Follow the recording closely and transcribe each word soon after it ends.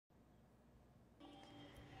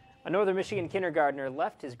A Northern Michigan kindergartner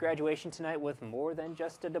left his graduation tonight with more than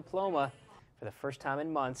just a diploma. For the first time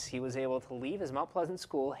in months, he was able to leave his Mount Pleasant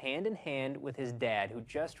school hand in hand with his dad, who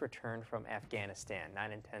just returned from Afghanistan.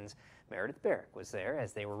 9 and 10's Meredith Barrick was there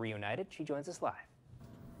as they were reunited. She joins us live.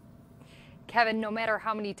 Kevin, no matter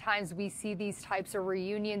how many times we see these types of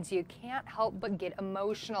reunions, you can't help but get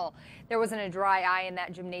emotional. There wasn't a dry eye in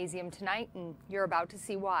that gymnasium tonight, and you're about to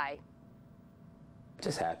see why.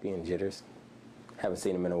 Just happy and jitters. Haven't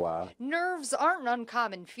seen him in a while. Nerves aren't an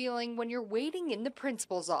uncommon feeling when you're waiting in the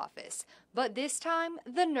principal's office. But this time,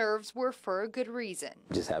 the nerves were for a good reason.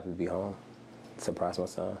 Just happy to be home. Surprise my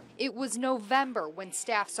son. It was November when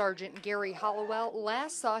Staff Sergeant Gary Hollowell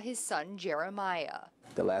last saw his son, Jerimiah.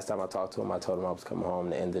 The last time I talked to him, I told him I was coming home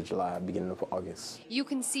the end of July, beginning of August. You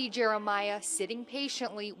can see Jerimiah sitting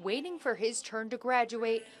patiently, waiting for his turn to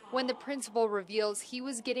graduate when the principal reveals he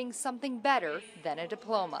was getting something better than a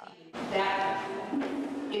diploma. That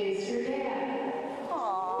is your dad.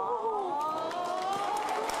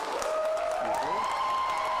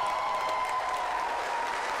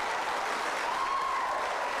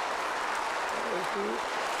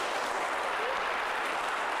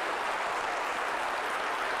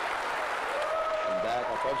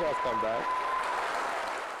 I told you I'd come back.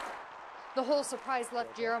 The whole surprise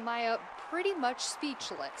left Jerimiah pretty much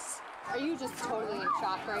speechless. Are you just totally in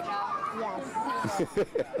shock right now? Yes.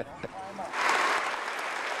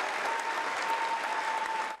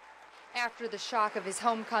 After the shock of his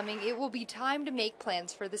homecoming, it will be time to make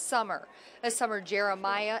plans for the summer. A summer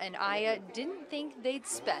Jerimiah and Aya didn't think they'd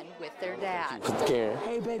spend with their dad. Karen.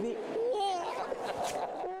 Hey, baby.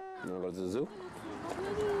 You want to go to the zoo?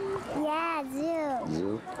 Yeah, zoo.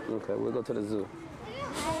 Zoo? Okay, we'll go to the zoo.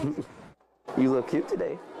 You look cute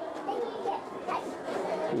today.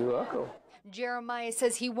 You're welcome. Jerimiah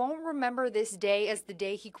says he won't remember this day as the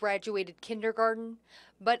day he graduated kindergarten,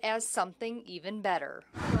 but as something even better.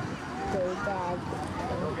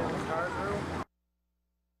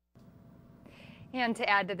 And to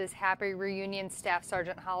add to this happy reunion, Staff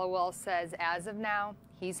Sergeant Hollowell says as of now,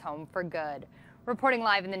 he's home for good. Reporting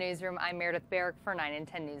live in the newsroom, I'm Meredith Barrick for 9 and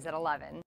 10 News at 11.